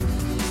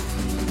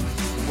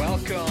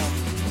welcome.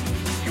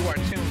 You are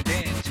tuned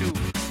in to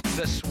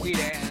the Sweet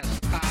Ass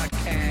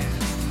Podcast.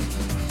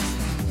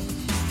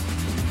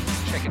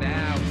 Check it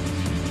out.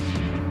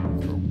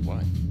 For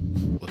what?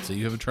 Let's say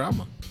you have a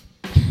trauma.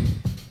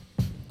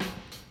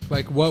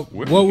 Like what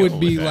Where what we would going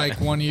be with that?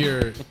 like one of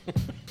your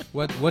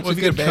what's Well, a if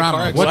you get good a bad car trauma?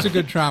 accident- What's a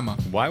good trauma?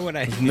 Why would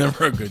I? It's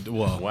never a good.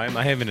 Well, Why am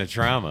I having a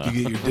trauma?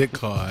 you get your dick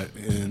caught,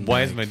 and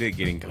Why is my dick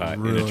getting caught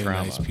in really a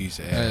trauma? nice piece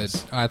of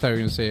ass? I thought you were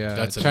gonna say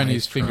That's a Chinese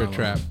nice finger trauma.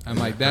 trap. I'm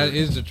like, that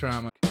is the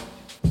trauma.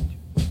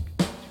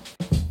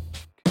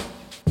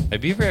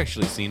 Have you ever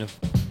actually seen a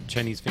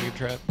Chinese finger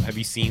trap? Have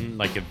you seen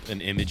like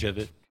an image of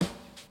it?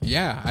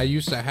 Yeah, I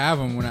used to have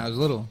them when I was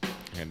little.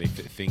 And they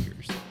fit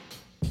fingers,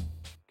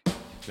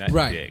 not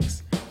Right.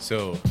 dicks.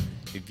 So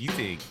if you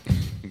think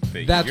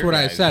that That's your what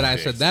I guys' said. I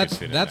dicks said could that's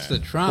fit in that's the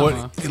that. trauma.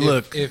 What-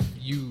 look, if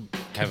you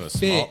have can a fit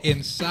small-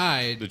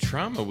 inside. The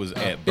trauma was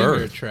at finger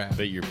birth trap.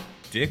 that your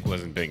dick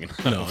wasn't big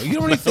enough. No, you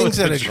know how many That was things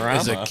the that as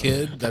a trauma.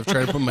 kid I've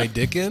tried to put my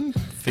dick in?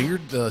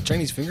 The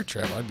Chinese finger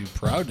trap. I'd be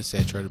proud to say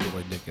I tried to put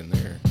my dick in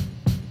there.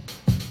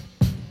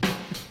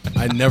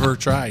 I never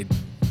tried,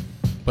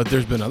 but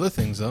there's been other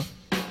things though.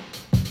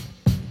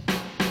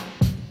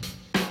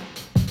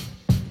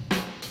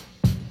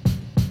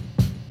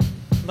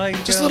 Like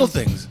Just little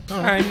things.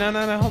 All right, no,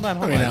 hold on, I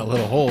hold mean, on. not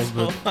little holes,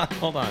 but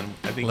Hold on.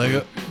 I think Like you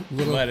a-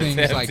 Little might have things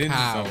tapped like into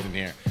how? something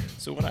here.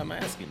 So what I'm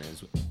asking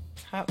is,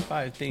 top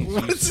 5 things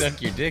What you is-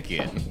 suck your dick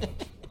in.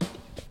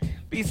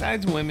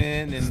 Besides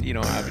women, and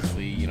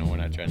obviously, we're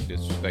not trying to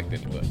disrespect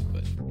anybody,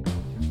 but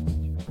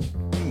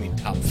what do you mean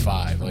top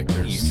 5? Like you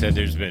there's said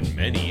there's been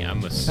many.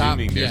 I'm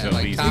assuming there's at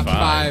like least top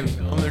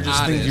 5. well, they're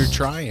just things you're honest.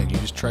 trying. You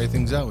just try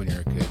things out when you're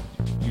a kid.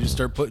 You just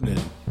start putting it.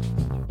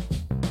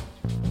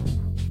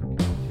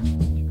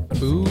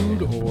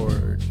 Food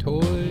or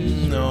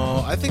toys?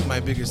 No, I think my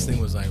biggest thing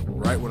was like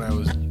right when I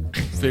was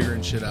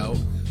figuring shit out,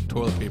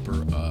 toilet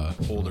paper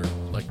holder,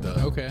 like the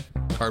Okay.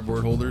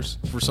 cardboard holders.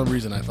 For some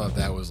reason, I thought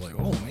that was like,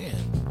 oh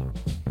man,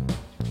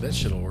 that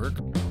shit'll work.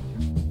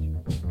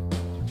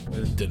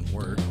 It didn't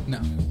work. No.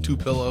 2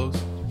 pillows,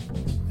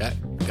 that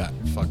got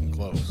fucking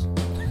close.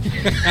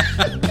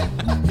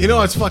 You know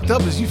what's fucked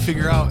up is you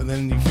figure out, and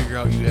then you figure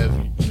out you have,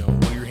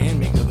 well, your hand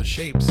makes other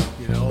shapes.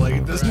 Like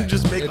it doesn't Right.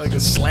 just make like a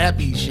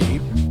slappy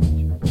shape.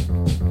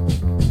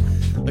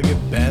 Like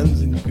it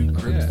bends and you can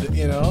grip Yeah. it,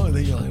 and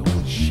then you're like,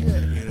 holy shit,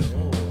 a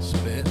little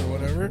spit or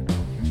whatever.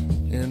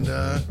 And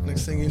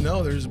next thing you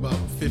know, there's about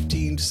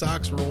 15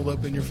 socks rolled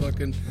up in your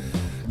fucking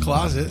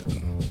closet.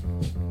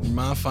 Your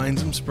mom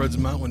finds them, spreads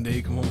them out one day,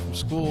 you come home from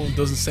school, and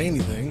doesn't say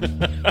anything.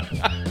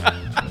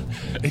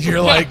 And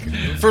you're like,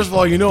 first of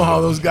all, you know how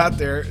those got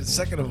there.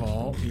 Second of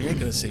all, you ain't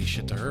gonna say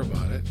shit to her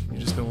about it.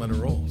 You're just gonna let her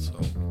roll. So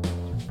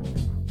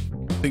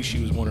I think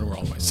she was wondering where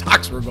all my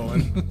socks were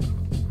going.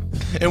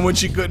 And when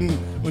she found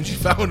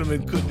them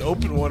and couldn't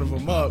open one of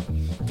them up,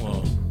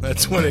 well,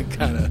 that's when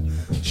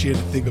she had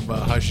to think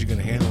about how she's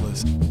gonna handle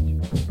this.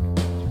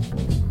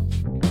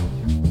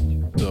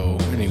 So,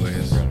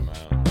 anyways, spread 'em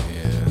out.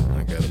 yeah,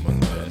 I got them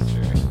undone. That's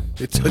fair.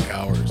 It took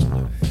hours.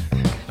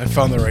 I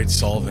found the right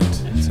solvent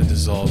to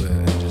dissolve it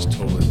and just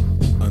totally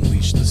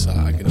unleash the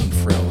sock and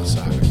unfurl the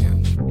sock again.